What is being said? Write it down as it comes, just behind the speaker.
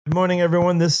Good morning,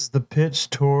 everyone. This is the Pitch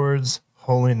Towards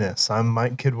Holiness. I'm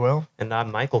Mike Kidwell, And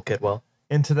I'm Michael Kidwell.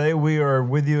 and today we are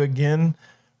with you again.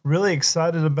 Really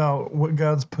excited about what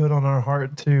God's put on our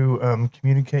heart to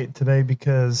communicate today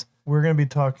because we're going to be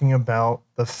talking about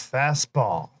the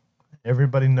fastball.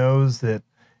 Everybody knows that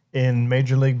in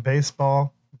Major League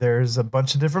Baseball, there's a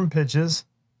bunch of different pitches,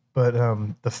 but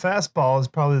the fastball is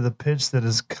probably the pitch that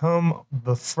has come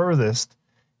the furthest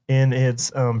in its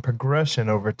progression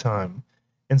over time.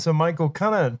 And so, Michael,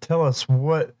 kind of tell us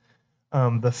what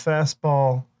the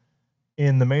fastball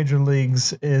in the major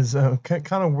leagues is,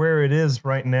 kind of where it is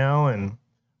right now and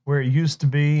where it used to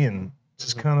be, and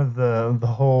just kind of the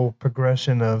whole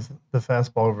progression of the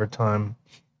fastball over time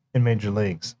in major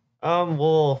leagues.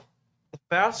 Well, the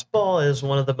fastball is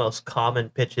one of the most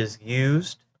common pitches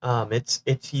used.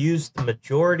 It's used the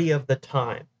majority of the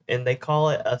time, and they call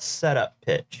it a setup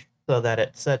pitch so that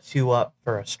it sets you up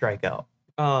for a strikeout.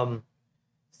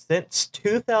 Since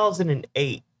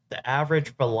 2008, the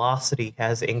average velocity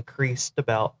has increased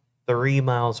about 3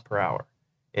 miles per hour.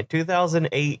 In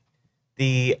 2008,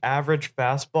 the average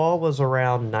fastball was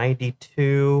around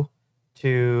 92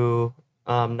 to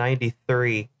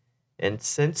 93, and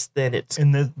since then it's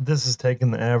And this is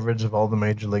taking the average of all the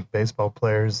Major League Baseball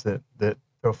players that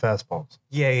throw fastballs.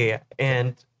 yeah,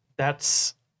 and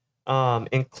that's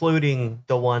including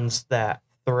the ones that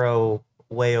throw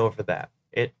way over that.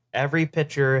 It Every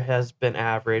pitcher has been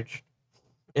averaged,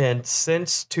 and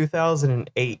since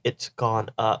 2008 it's gone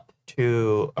up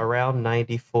to around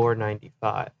 94,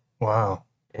 95. Wow.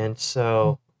 And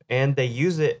so, and they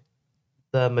use it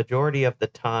the majority of the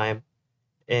time.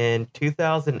 In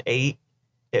 2008,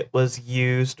 it was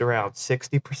used around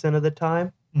 60% of the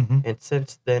time, and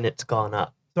since then it's gone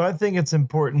up. So I think it's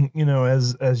important,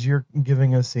 as you're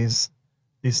giving us these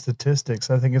statistics,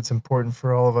 I think it's important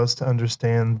for all of us to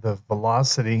understand the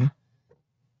velocity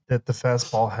that the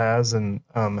fastball has and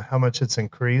how much it's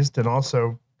increased, and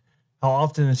also how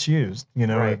often it's used.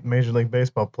 Right. Major League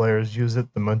Baseball players use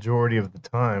it the majority of the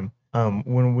time.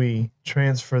 When we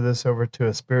transfer this over to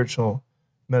a spiritual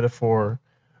metaphor,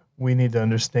 we need to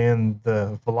understand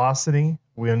the velocity.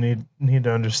 We need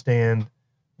to understand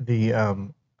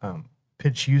the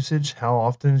pitch usage, how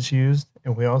often it's used,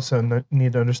 and we also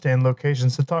need to understand location.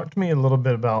 So, talk to me a little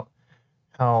bit about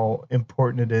how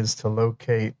important it is to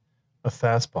locate a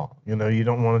fastball. You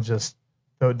don't want to just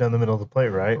throw it down the middle of the plate,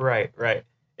 right? Right.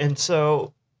 And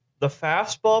so the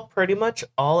fastball, pretty much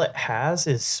all it has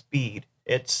is speed.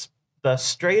 It's the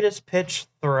straightest pitch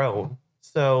thrown.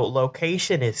 So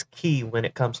location is key when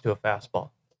it comes to a fastball,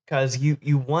 because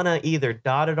you want to either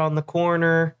dot it on the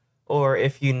corner, or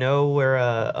if you know where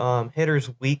a hitter's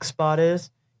weak spot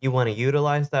is, you want to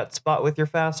utilize that spot with your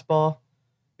fastball.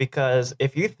 Because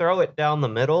if you throw it down the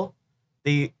middle,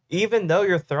 the even though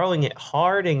you're throwing it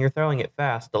hard and you're throwing it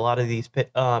fast, a lot of these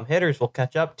hitters will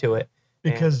catch up to it.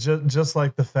 Because just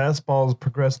like the fastballs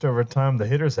progressed over time, the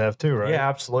hitters have too, right? Yeah,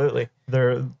 absolutely.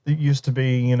 It used to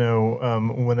be,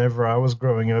 whenever I was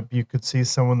growing up, you could see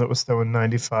someone that was throwing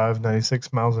 95,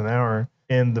 96 miles an hour,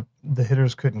 and the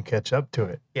hitters couldn't catch up to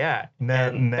it. Yeah,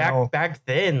 Now, back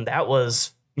then, that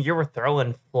was, you were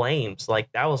throwing flames.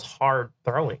 Like, that was hard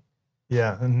throwing.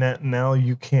 yeah, and now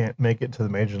you can't make it to the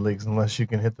major leagues unless you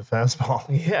can hit the fastball.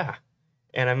 Yeah.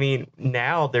 And I mean,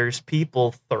 now there's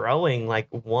people throwing like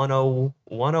 10,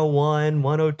 101,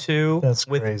 102 That's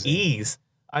with crazy. ease.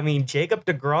 I mean, Jacob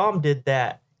DeGrom did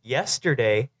that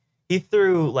yesterday. He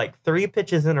threw like 3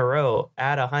 pitches in a row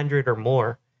at 100 or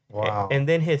more. Wow. And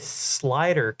then his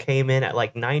slider came in at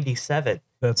like 97.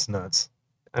 That's nuts.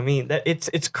 I mean,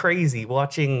 it's crazy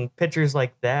watching pitchers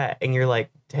like that, and you're like,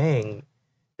 dang,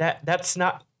 that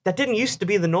didn't used to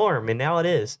be the norm, and now it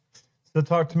is. So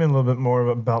talk to me a little bit more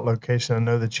about location. I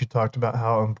know that you talked about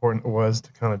how important it was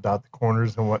to kind of dot the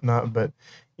corners and whatnot, but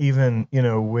even,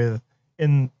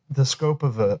 in the scope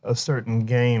of a certain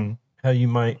game, how you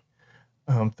might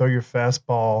throw your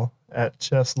fastball at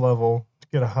chest level to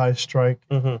get a high strike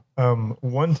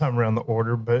one time around the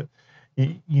order, but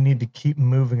you need to keep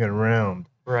moving it around.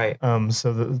 Right.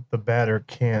 So that the batter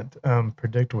can't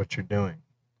predict what you're doing.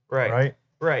 Right.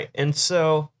 And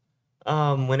so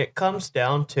when it comes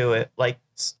down to it, like,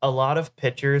 a lot of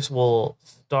pitchers will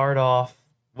start off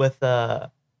with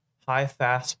a high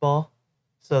fastball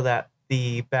so that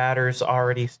the batter's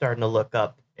already starting to look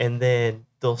up, and then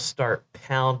they'll start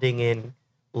pounding in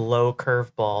low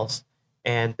curveballs,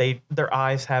 and their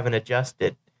eyes haven't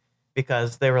adjusted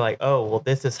because they were like, oh, well,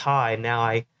 this is high.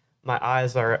 Now my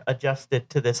eyes are adjusted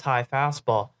to this high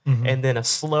fastball. And then a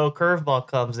slow curveball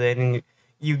comes in, and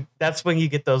that's when you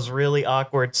get those really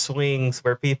awkward swings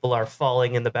where people are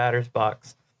falling in the batter's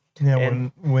box. Yeah,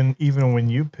 And when even when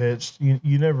you pitched, you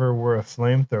never were a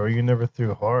flamethrower. You never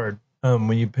threw hard.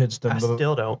 When you pitched I in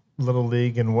still don't. little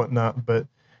league and whatnot, but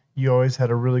you always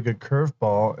had a really good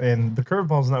curveball. And the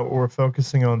curveball is not what we're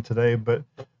focusing on today, but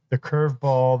the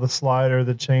curveball, the slider,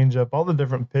 the changeup, all the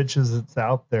different pitches that's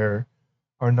out there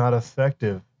are not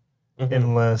effective Hmm.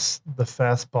 unless the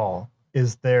fastball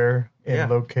is there and Yeah,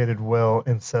 located well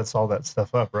and sets all that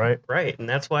stuff up, right? right. And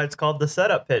that's why it's called the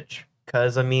setup pitch.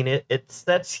 Because, I mean, it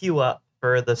sets you up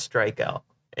for the strikeout.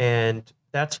 And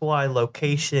that's why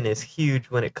location is huge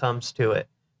when it comes to it.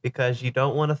 Because you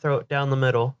don't want to throw it down the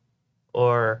middle,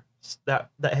 or that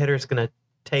hitter's going to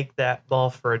take that ball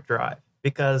for a drive.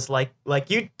 Because, like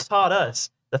you taught us,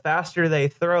 the faster they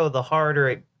throw, the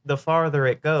farther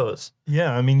it goes.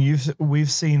 Yeah, I mean,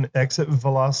 we've seen exit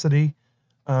velocity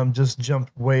just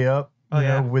jumped way up. Oh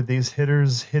yeah, With these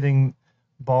hitters hitting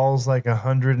balls like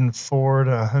 104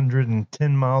 to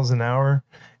 110 miles an hour,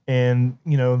 and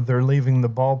they're leaving the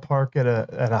ballpark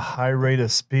at a high rate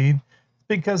of speed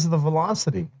because of the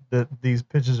velocity that these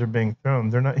pitches are being thrown.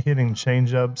 They're not hitting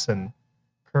changeups and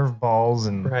curveballs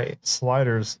and right.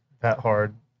 sliders that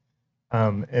hard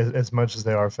as much as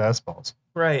they are fastballs.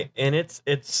 Right, and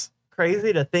it's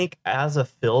crazy to think as a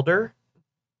fielder,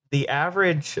 the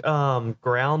average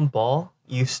ground ball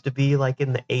used to be like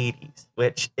in the 80s,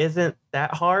 which isn't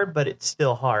that hard, but it's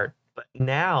still hard. But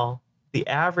now the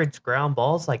average ground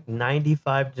ball is like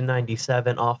 95 to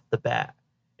 97 off the bat.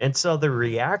 And so the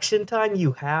reaction time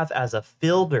you have as a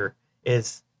fielder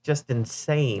is just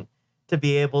insane to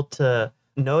be able to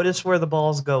notice where the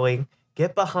ball's going,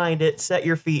 get behind it, set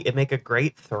your feet, and make a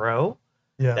great throw.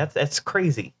 Yeah. That's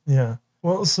crazy. Yeah.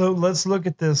 Well, so let's look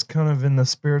at this kind of in the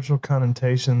spiritual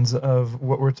connotations of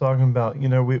what we're talking about.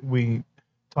 We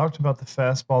talked about the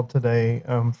fastball today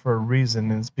for a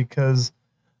reason. It's because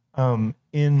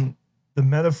in the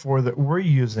metaphor that we're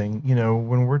using,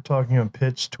 when we're talking a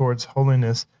pitch towards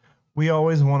holiness, we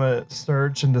always want to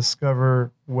search and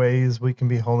discover ways we can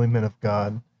be holy men of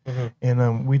God. Hmm.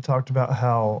 And we talked about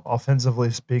how, offensively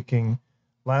speaking,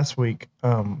 last week,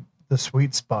 the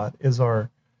sweet spot is our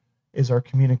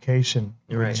communication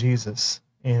with Right. Jesus.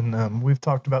 And we've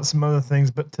talked about some other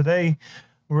things, but today,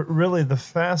 really, the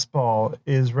fastball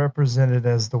is represented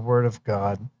as the Word of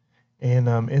God. And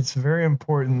it's very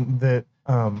important that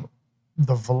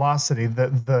the velocity,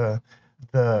 that the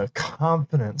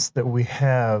confidence that we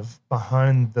have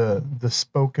behind the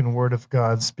spoken Word of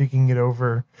God, speaking it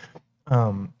over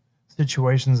um,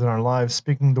 situations in our lives,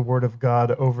 speaking the Word of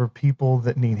God over people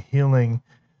that need healing,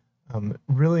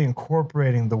 really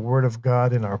incorporating the Word of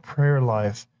God in our prayer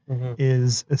life Hmm.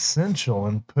 is essential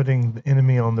in putting the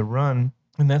enemy on the run.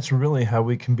 And that's really how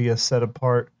we can be a set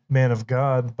apart man of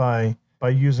God by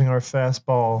using our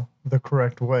fastball the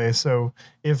correct way. So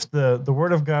if the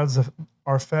Word of God's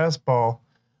our fastball,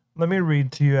 let me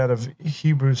read to you out of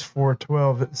Hebrews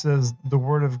 4:12. It says, "The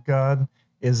Word of God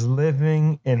is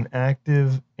living and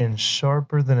active and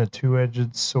sharper than a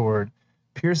two-edged sword,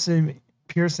 piercing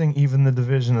even the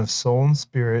division of soul and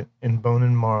spirit and bone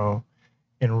and marrow,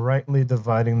 and rightly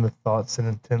dividing the thoughts and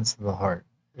intents of the heart."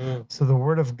 Mm. So the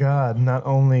Word of God not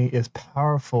only is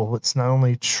powerful, it's not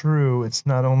only true, it's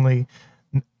not only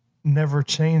never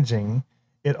changing,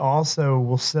 it also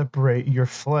will separate your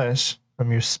flesh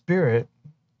from your spirit,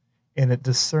 and it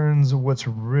discerns what's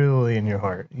really in your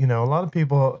heart. A lot of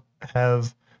people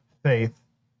have faith,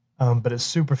 but it's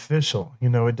superficial.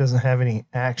 It doesn't have any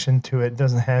action to it,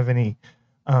 doesn't have any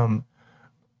um,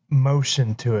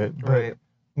 motion to it. But Right.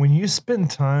 when you spend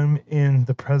time in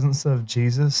the presence of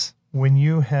Jesus, when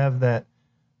you have that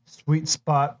sweet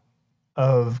spot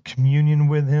of communion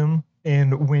with Him,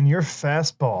 and when your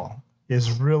fastball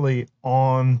is really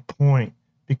on point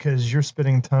because you're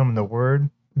spending time in the Word,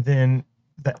 then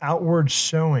the outward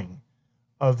showing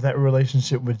of that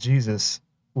relationship with Jesus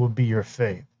will be your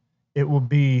faith. It will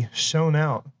be shown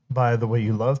out by the way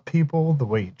you love people, the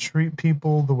way you treat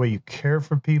people, the way you care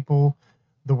for people,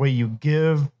 the way you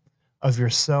give of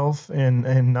yourself and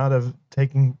not of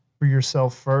taking for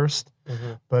yourself first.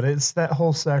 Hmm. But it's that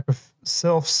whole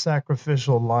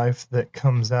self-sacrificial life that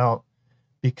comes out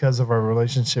because of our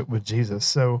relationship with Jesus.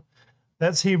 So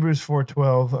that's Hebrews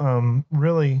 4:12.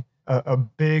 Really a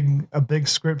big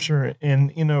scripture,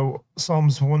 and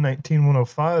Psalms 119,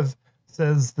 105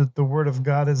 says that the word of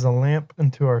God is a lamp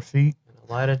unto our feet And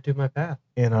a light unto my path.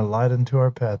 and a light unto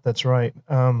our path. That's right.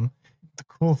 The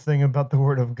cool thing about the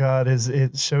word of God is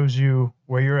it shows you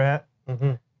where you're at.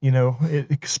 Hmm.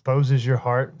 It exposes your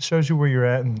heart, shows you where you're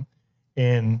at,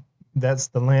 and that's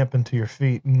the lamp into your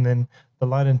feet, and then the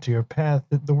light into your path.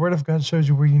 The word of God shows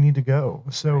you where you need to go.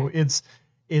 So Right.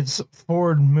 it's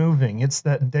forward moving. It's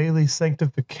that daily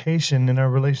sanctification in our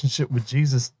relationship with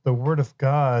Jesus. The Word of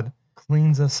God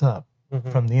cleans us up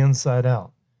from the inside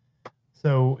out.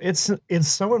 So it's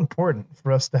so important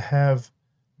for us to have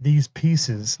these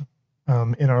pieces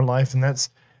in our life, and that's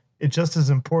it. Just as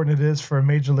important it is for a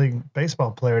Major League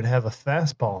Baseball player to have a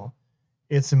fastball,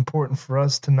 it's important for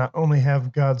us to not only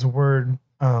have God's Word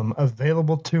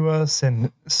available to us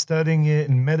and studying it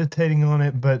and meditating on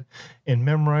it, but and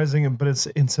memorizing it. But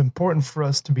it's important for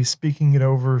us to be speaking it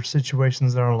over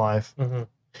situations in our life.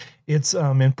 It's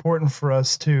important for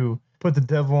us to put the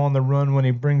devil on the run when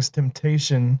he brings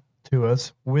temptation to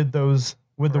us with the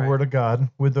Word of God,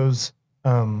 with those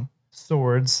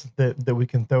swords that we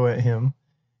can throw at him.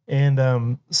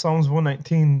 And Psalms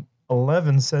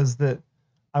 119:11 says that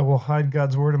I will hide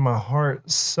God's word in my heart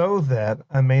so that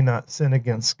I may not sin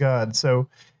against God. So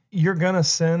you're gonna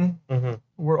sin.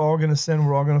 We're all gonna sin.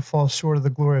 We're all gonna fall short of the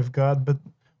glory of God. But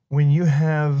when you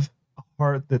have a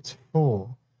heart that's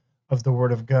full of the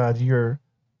Word of God, you're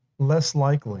less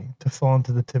likely to fall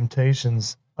into the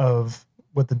temptations of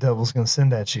what the devil's going to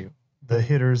send at you. The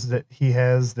hitters that he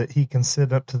has that he can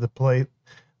sit up to the plate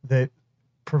that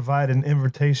provide an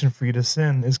invitation for you to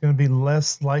sin is going to be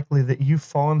less likely that you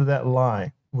fall into that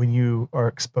lie when you are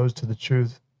exposed to the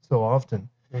truth so often.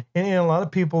 And a lot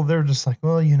of people, they're just like,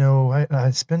 well,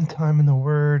 I spend time in the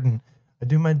Word and I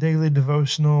do my daily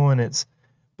devotional, and it's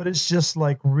just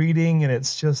like reading, and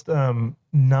it's just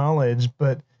knowledge,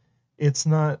 but it's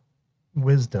not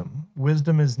wisdom.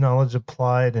 Wisdom is knowledge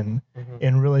applied and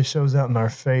really shows out in our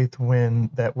faith when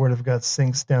that Word of God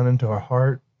sinks down into our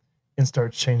heart and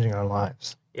starts changing our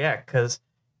lives. Yeah, because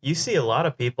you see a lot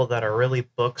of people that are really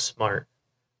book smart,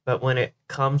 but when it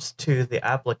comes to the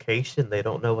application, they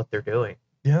don't know what they're doing.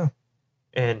 Yeah.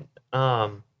 And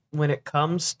when it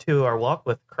comes to our walk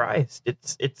with Christ,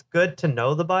 it's good to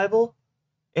know the Bible,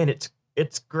 and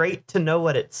it's great to know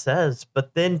what it says,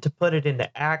 but then to put it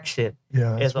into action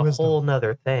is a whole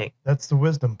nother thing. That's the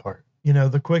wisdom part.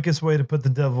 The quickest way to put the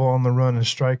devil on the run and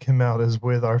strike him out is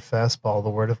with our fastball, the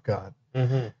Word of God.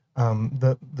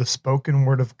 The spoken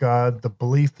Word of God, the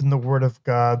belief in the Word of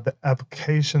God, the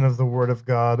application of the Word of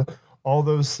God, all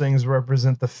those things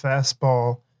represent the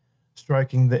fastball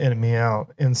striking the enemy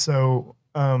out. And so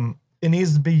it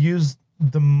needs to be used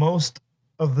the most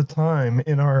of the time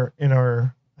in our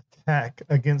attack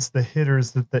against the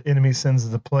hitters that the enemy sends to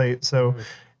the plate. So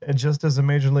just as a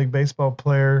Major League Baseball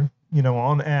player,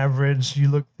 on average, you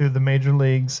look through the major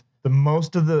leagues, the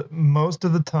most of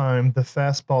the time, the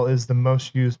fastball is the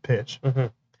most used pitch.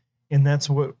 And that's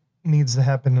what needs to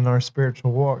happen in our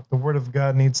spiritual walk. The Word of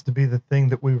God needs to be the thing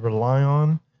that we rely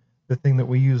on, the thing that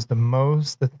we use the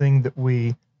most, the thing that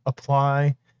we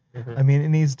apply. I mean, it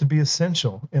needs to be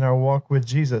essential in our walk with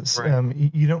Jesus.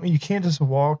 You can't just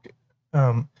walk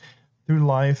through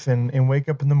life and wake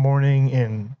up in the morning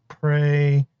and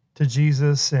pray to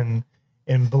Jesus and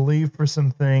believe for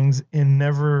some things and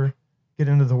never get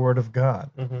into the Word of God.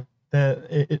 That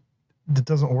it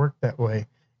doesn't work that way.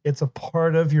 It's a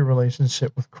part of your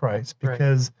relationship with Christ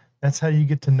because that's how you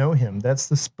get to know Him. That's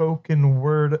the spoken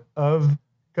word of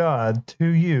God to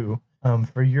you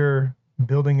for your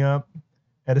building up,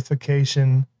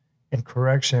 edification, and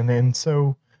correction. And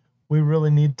so we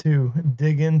really need to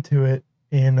dig into it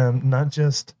and not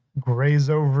just graze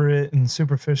over it and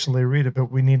superficially read it,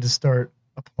 but we need to start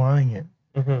applying it,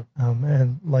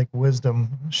 and like wisdom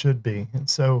should be. And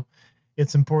so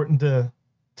it's important to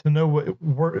know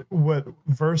what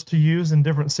verse to use in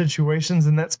different situations,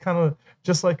 and that's kind of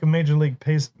just like a Major League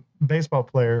Baseball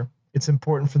player. It's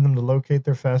important for them to locate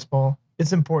their fastball.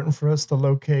 It's important for us to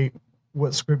locate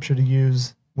what scripture to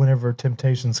use whenever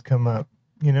temptations come up.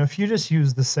 If you just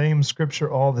use the same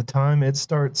scripture all the time, it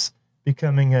starts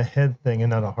becoming a head thing and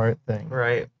not a heart thing.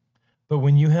 Right. But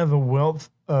when you have a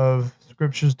wealth of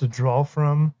scriptures to draw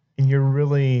from, and you're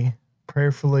really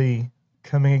prayerfully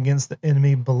coming against the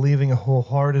enemy, believing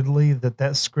wholeheartedly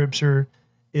that scripture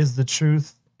is the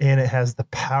truth and it has the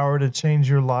power to change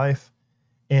your life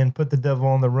and put the devil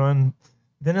on the run,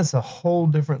 then it's a whole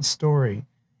different story.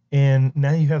 And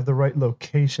now you have the right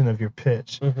location of your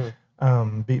pitch.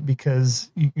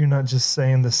 Because you're not just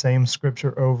saying the same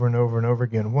scripture over and over and over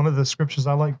again. One of the scriptures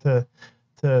I like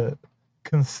to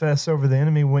confess over the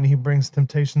enemy when he brings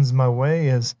temptations my way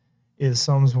is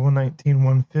Psalms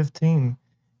 119:115,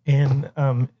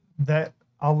 and that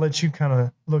I'll let you kind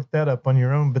of look that up on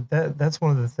your own. But that's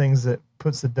one of the things that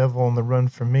puts the devil on the run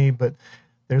for me. But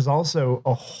there's also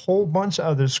a whole bunch of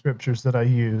other scriptures that I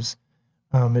use.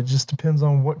 It just depends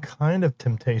on what kind of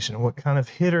temptation, what kind of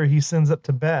hitter he sends up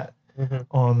to bat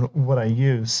on what I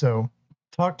use. So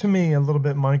talk to me a little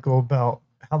bit, Michael, about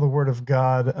how the Word of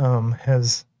God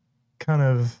has kind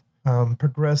of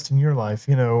progressed in your life.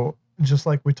 Just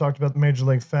like we talked about the Major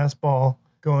League Fastball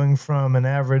going from an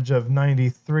average of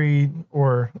 93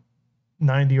 or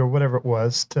 90 or whatever it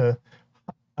was to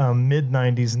mid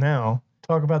 90s now.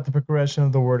 Talk about the progression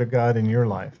of the Word of God in your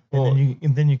life, and Well,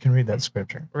 then you can read that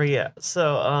scripture. yeah.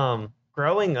 So,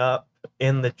 growing up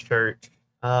in the church,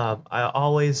 I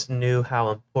always knew how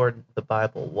important the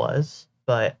Bible was,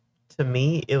 but to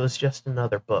me, it was just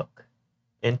another book.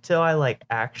 Until I like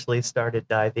actually started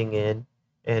diving in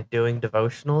and doing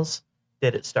devotionals,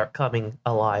 did it start coming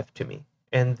alive to me.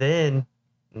 And then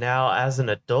now as an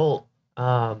adult,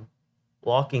 um,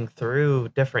 walking through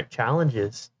different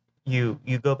challenges, you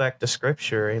go back to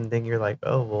scripture and then you're like,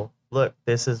 oh well, look,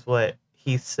 this is what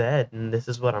he said and this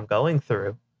is what I'm going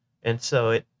through. And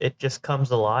so it just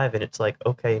comes alive and it's like,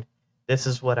 okay, this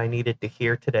is what I needed to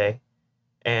hear today.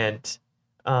 And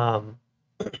um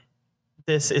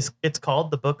it's called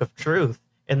the book of truth,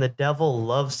 and the devil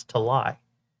loves to lie.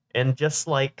 And just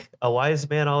like a wise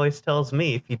man always tells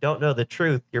me, if you don't know the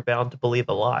truth, you're bound to believe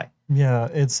a lie. Yeah,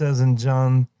 it says in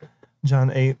John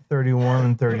 8:31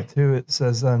 and 32, it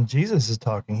says, Jesus is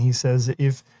talking. He says,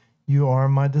 if you are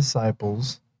my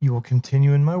disciples, you will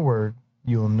continue in my word,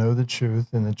 you will know the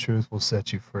truth, and the truth will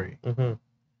set you free. Mm-hmm.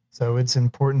 So it's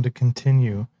important to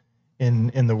continue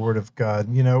in the word of God.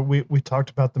 We talked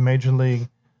about the Major League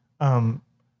um,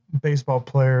 baseball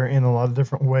player in a lot of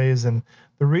different ways. And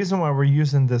the reason why we're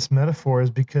using this metaphor is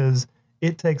because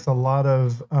it takes a lot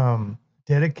of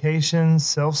dedication,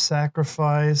 self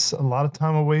sacrifice, a lot of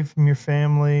time away from your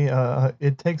family.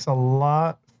 It takes a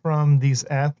lot from these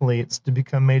athletes to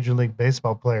become Major League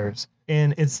Baseball players.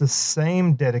 And it's the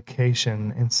same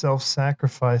dedication and self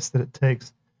sacrifice that it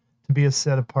takes to be a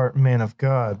set apart man of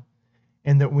God.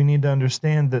 And that we need to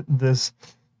understand that this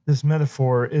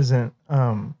metaphor isn't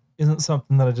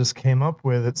something that I just came up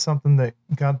with. It's something that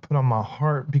God put on my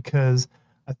heart because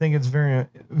I think it's very,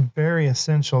 very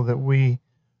essential that we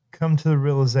come to the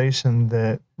realization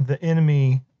that the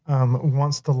enemy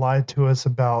wants to lie to us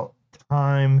about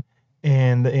time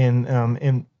and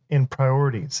in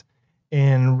priorities.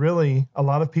 And really, a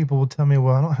lot of people will tell me,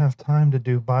 "Well, I don't have time to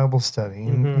do Bible study,"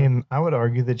 and I would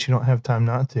argue that you don't have time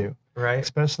not to, Right.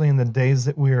 especially in the days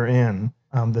that we are in,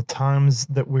 the times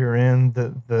that we're in,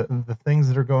 the things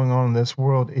that are going on in this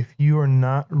world. If you are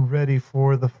not ready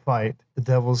for the fight, the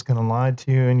devil's going to lie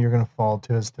to you, and you're going to fall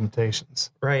to his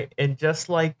temptations. Right. And just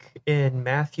like in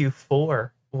Matthew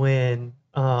 4, when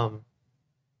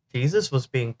Jesus was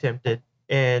being tempted,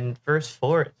 in verse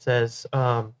 4, it says,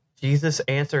 Jesus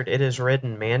answered, "It is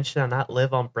written, man shall not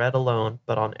live on bread alone,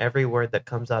 but on every word that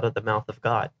comes out of the mouth of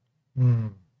God."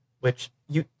 Mm, Which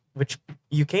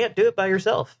you can't do it by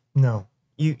yourself. no.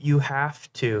 You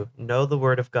have to know the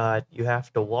word of God. You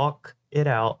have to walk it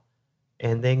out,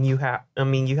 and then you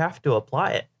have to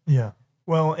apply it. Yeah.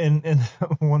 Well, and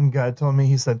one guy told me,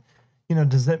 he said,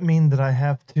 does that mean that I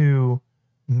have to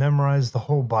memorize the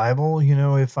whole Bible?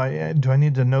 If do I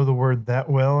need to know the word that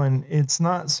well? And it's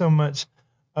not so much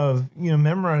of,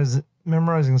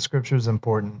 memorizing scripture is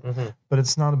important, Mm-hmm. but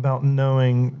it's not about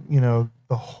knowing,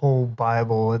 the whole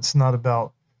Bible. It's not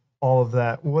about all of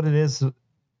that. What it is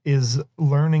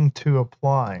learning to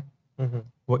apply Mm-hmm.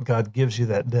 what God gives you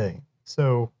that day.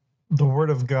 So the word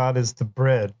of God is the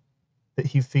bread that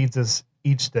he feeds us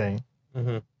each day.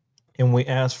 Mm-hmm. And we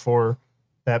ask for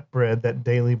that bread, that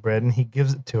daily bread, and he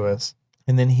gives it to us.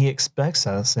 And then he expects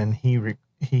us, and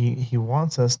he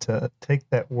wants us to take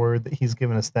that word that he's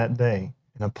given us that day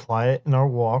and apply it in our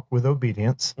walk with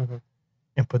obedience, Mm-hmm.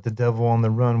 and put the devil on the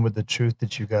run with the truth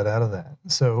that you got out of that.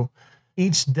 So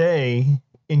each day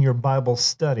in your Bible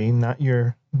study, not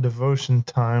your devotion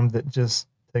time that just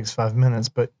takes 5 minutes,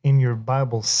 but in your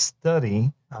Bible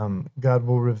study, God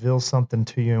will reveal something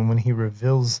to you. And when he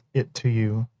reveals it to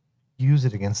you, use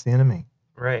it against the enemy.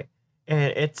 Right.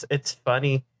 And it's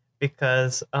funny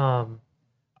because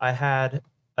I had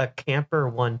a camper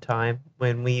one time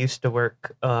when we used to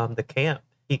work the camp.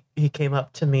 He came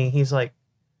up to me. He's like,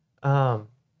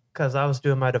 because I was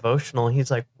doing my devotional.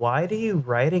 He's like, "Why do you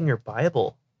write in your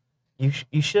Bible?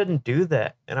 You shouldn't do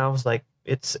that." And I was like,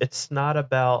 "It's not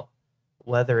about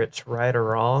whether it's right or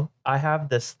wrong. I have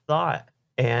this thought,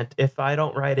 and if I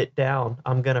don't write it down,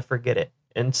 I'm gonna forget it.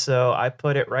 And so I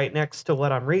put it right next to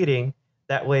what I'm reading.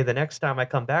 That way, the next time I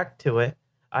come back to it,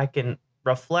 I can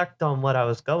reflect on what I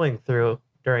was going through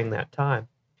during that time."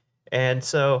 And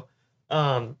so,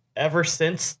 ever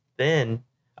since then,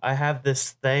 I have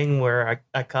this thing where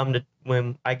I come to,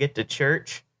 when I get to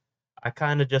church, I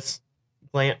kind of just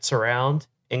glance around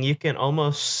and you can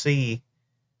almost see,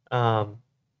 um,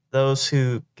 those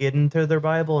who get into their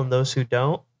Bible and those who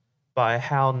don't by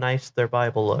how nice their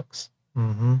Bible looks.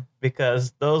 Mm-hmm.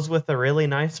 Because those with a really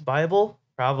nice Bible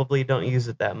probably don't use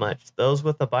it that much. Those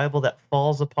with a Bible that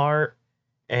falls apart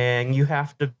and you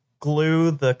have to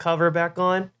glue the cover back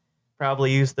on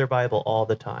probably use their Bible all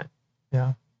the time.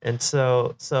 Yeah. And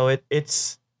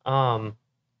it's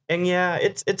and yeah,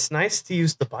 it's nice to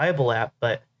use the Bible app,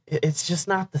 but it's just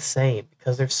not the same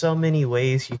because there's so many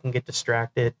ways you can get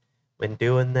distracted when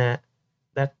doing that.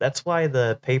 That's why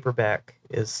the paperback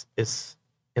is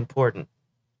important.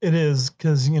 It is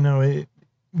because,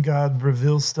 God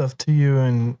reveals stuff to you,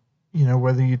 and,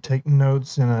 whether you take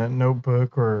notes in a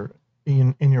notebook or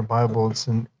in your Bible,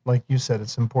 like you said,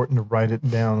 it's important to write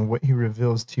it down, what he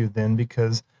reveals to you then,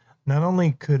 because not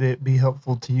only could it be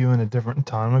helpful to you in a different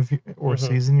time or Mhm.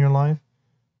 season in your life,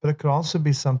 but it could also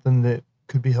be something that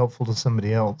could be helpful to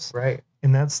somebody else. Right.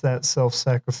 And that's that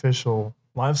self-sacrificial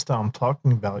lifestyle I'm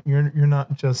talking about. You're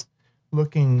not just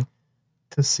looking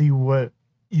to see what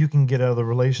you can get out of the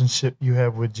relationship you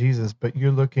have with Jesus, but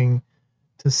you're looking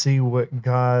to see what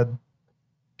God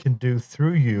can do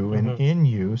through you and Mhm. in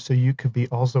you, so you could be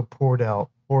also poured out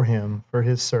for him, for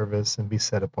his service, and be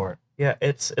set apart. Yeah,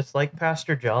 it's like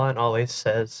Pastor John always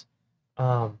says,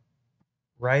 um,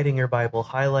 writing your Bible,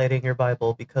 highlighting your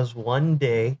Bible, because one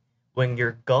day when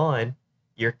you're gone,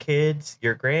 your kids,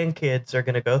 your grandkids are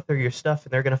going to go through your stuff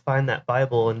and they're going to find that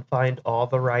Bible and find all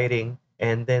the writing.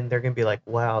 And then they're going to be like,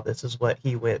 wow, this is what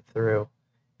he went through.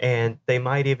 And they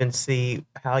might even see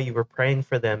how you were praying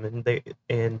for them.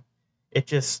 And it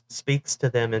just speaks to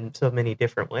them in so many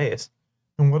different ways.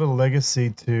 And what a legacy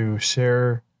to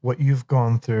share what you've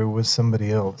gone through with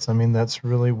somebody else. I mean, that's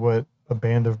really what a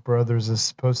band of brothers is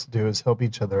supposed to do, is help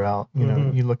each other out.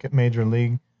 Mhm. You look at Major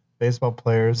League Baseball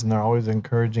players, and they're always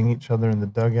encouraging each other in the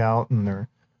dugout, and they're,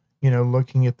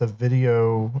 looking at the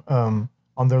video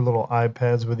on their little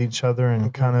iPads with each other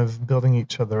and kind of building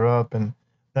each other up. And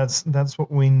that's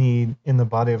what we need in the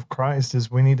body of Christ,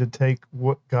 is we need to take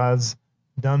what God's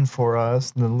done for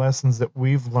us, the lessons that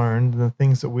we've learned, the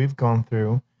things that we've gone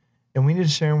through, and we need to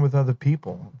share them with other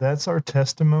people. That's our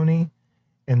testimony,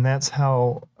 and that's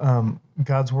how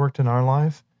God's worked in our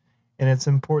life. And it's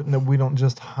important that we don't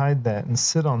just hide that and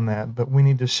sit on that, but we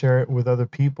need to share it with other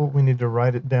people. We need to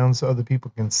write it down so other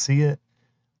people can see it.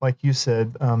 Like you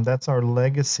said, that's our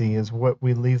legacy, is what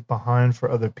we leave behind for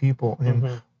other people. And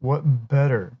Mhm. what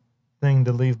better thing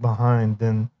to leave behind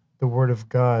than the Word of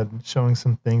God, showing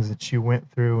some things that you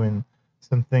went through and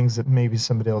some things that maybe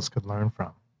somebody else could learn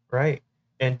from. Right.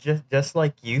 And just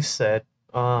like you said,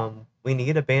 we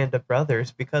need a band of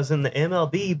brothers because in the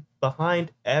MLB,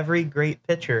 behind every great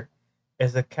pitcher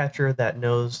is a catcher that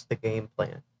knows the game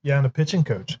plan. Yeah, and a pitching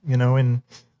coach, and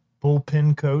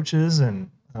bullpen coaches, and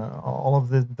all of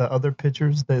the other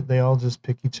pitchers, they all just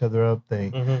pick each other up. They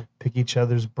Mm-hmm. pick each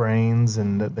other's brains,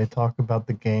 and they talk about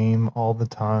the game all the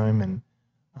time. And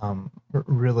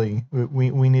really,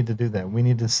 we need to do that. We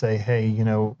need to say, hey,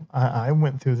 I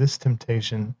went through this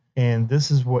temptation, and this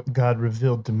is what God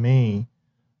revealed to me,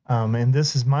 and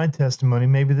this is my testimony.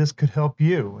 Maybe this could help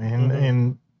you, Mm-hmm.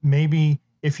 and maybe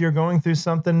if you're going through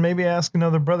something, maybe ask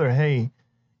another brother, hey,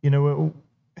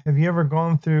 have you ever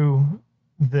gone through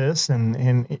this?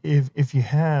 And if you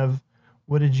have,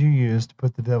 what did you use to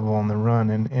put the devil on the run?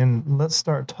 And let's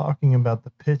start talking about the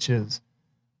pitches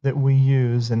that we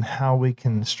use and how we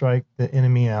can strike the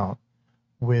enemy out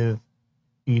with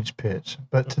each pitch.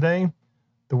 But today,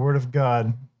 the word of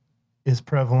God is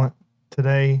prevalent.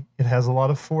 Today, it has a lot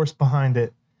of force behind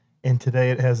it, and today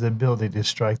it has the ability to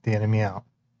strike the enemy out.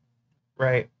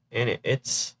 Right. And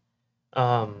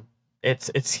um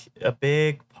it's a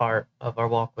big part of our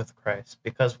walk with Christ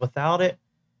because without it,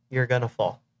 you're gonna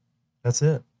fall. That's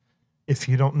it. If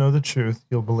you don't know the truth,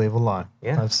 you'll believe a lie.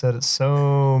 Yeah. I've said it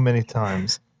so many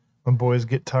times. My boys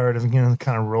get tired of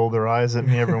kind of roll their eyes at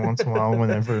me every once in a while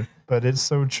whenever, but it's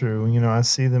so true. I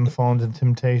see them fall into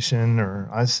temptation, or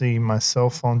I see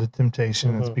myself fall into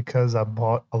temptation. It's Mm-hmm. because I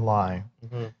bought a lie,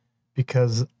 Mm-hmm.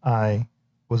 because I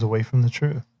was away from the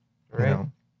truth. Right.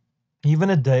 Even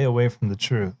a day away from the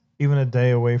truth, even a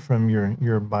day away from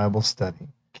your Bible study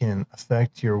can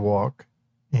affect your walk,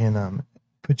 and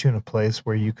put you in a place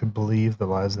where you could believe the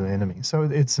lies of the enemy. So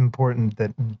it's important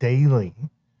that daily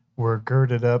we're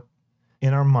girded up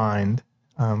in our mind.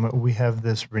 We have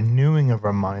this renewing of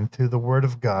our mind through the Word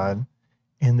of God,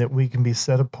 and that we can be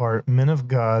set apart, men of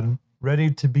God, ready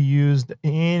to be used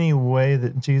any way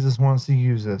that Jesus wants to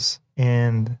use us,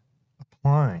 and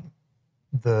applying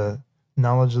the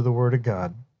knowledge of the Word of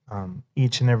God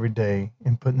each and every day,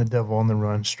 and putting the devil on the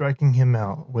run, striking him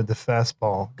out with the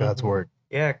fastball, God's Mm-hmm. Word.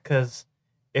 Yeah, because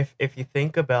if you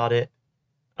think about it,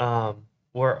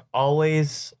 We're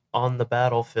always on the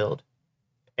battlefield,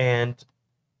 and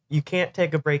you can't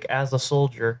take a break as a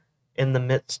soldier in the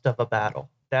midst of a battle.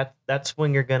 That's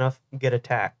when you're gonna get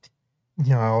attacked.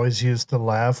 I always used to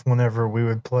laugh whenever we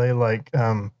would play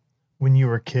when you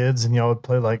were kids and y'all would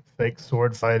play like fake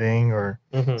sword fighting or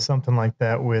Hmm. something like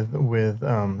that with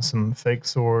some fake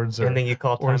swords And then you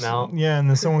call timeout. yeah, and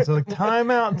then someone said like time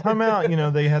out, time out.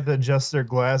 They had to adjust their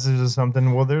glasses or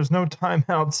something. Well, there's no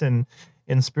timeouts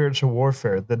in spiritual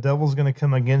warfare. The devil's going to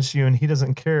come against you, and he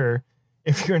doesn't care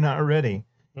if you're not ready.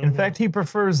 In Hmm. fact, he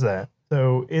prefers that.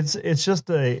 So it's just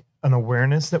an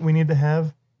awareness that we need to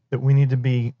have, that we need to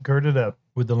be girded up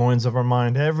with the loins of our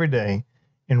mind every day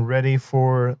and ready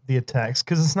for the attacks.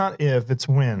 Because it's not if, it's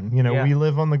when. Yeah. We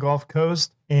live on the Gulf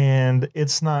Coast, and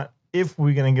it's not if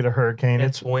we're going to get a hurricane,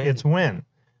 It's when. it's when.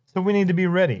 So we need to be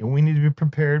ready. We need to be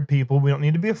prepared people. We don't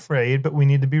need to be afraid, but we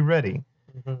need to be ready.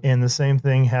 Hmm. And the same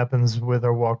thing happens with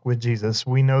our walk with Jesus.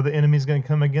 We know the enemy's going to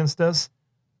come against us,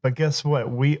 but guess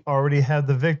what? We already have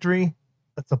the victory.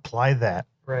 Let's apply that.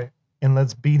 Right. And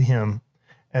let's beat him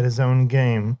at his own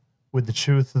game with the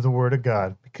truth of the word of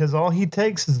God, because all he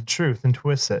takes is the truth and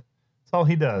twists it. That's all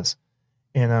he does.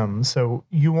 And so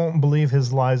you won't believe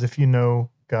his lies if you know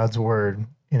God's word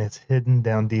and it's hidden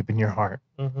down deep in your heart.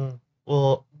 Hmm.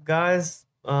 Well, guys,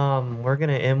 we're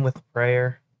gonna end with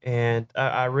prayer, and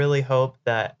I really hope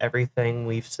that everything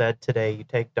we've said today you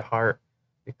take to heart,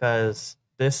 because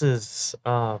this is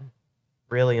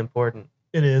really important.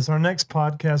 It is. Our next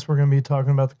podcast, we're going to be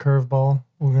talking about the curveball.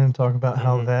 We're going to talk about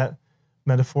how Mhm. that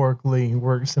metaphorically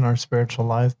works in our spiritual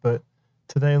life. But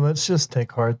today, let's just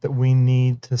take heart that we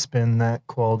need to spend that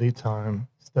quality time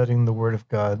studying the Word of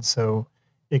God so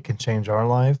it can change our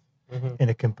life Mhm. and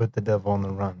it can put the devil on the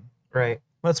run. Right.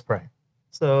 Let's pray.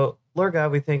 So, Lord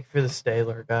God, we thank you for this day,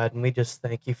 Lord God, and we just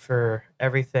thank you for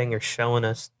everything you're showing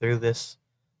us through this.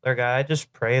 Lord God, I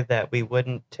just pray that we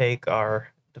wouldn't take our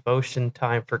devotion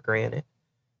time for granted,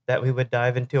 that we would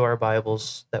dive into our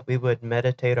Bibles, that we would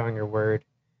meditate on your word,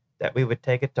 that we would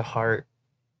take it to heart,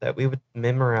 that we would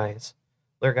memorize.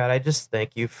 Lord God, I just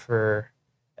thank you for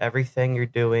everything you're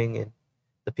doing and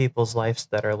the people's lives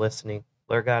that are listening.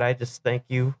 Lord God, I just thank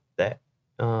you that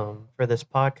for this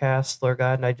podcast, Lord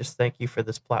God, and I just thank you for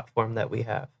this platform that we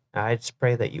have. I just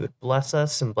pray that you would bless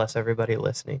us and bless everybody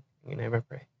listening. In your name I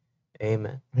pray.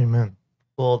 Amen. Amen.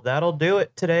 Well, that'll do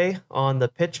it today on the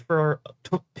Pitch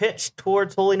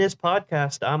Towards Holiness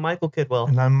podcast. I'm Michael Kidwell.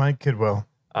 And I'm Mike Kidwell.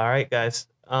 All right, guys.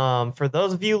 For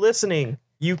those of you listening,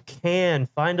 you can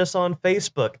find us on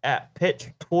Facebook at Pitch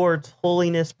Towards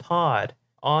Holiness Pod.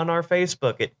 On our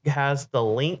Facebook, it has the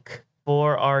link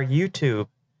for our YouTube.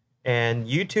 And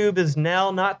YouTube is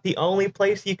now not the only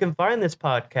place you can find this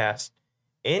podcast.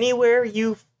 Anywhere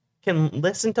you can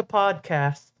listen to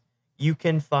podcasts, you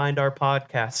can find our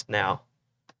podcast now.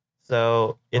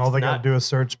 So it's all they got to do is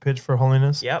search Pitch for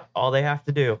Holiness. Yep, all they have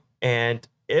to do. And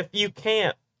if you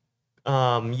can't,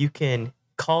 you can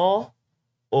call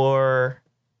or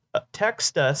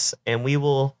text us, and we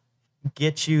will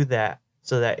get you that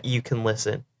so that you can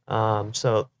listen.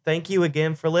 So thank you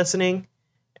again for listening,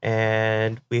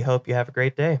 and we hope you have a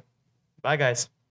great day. Bye, guys.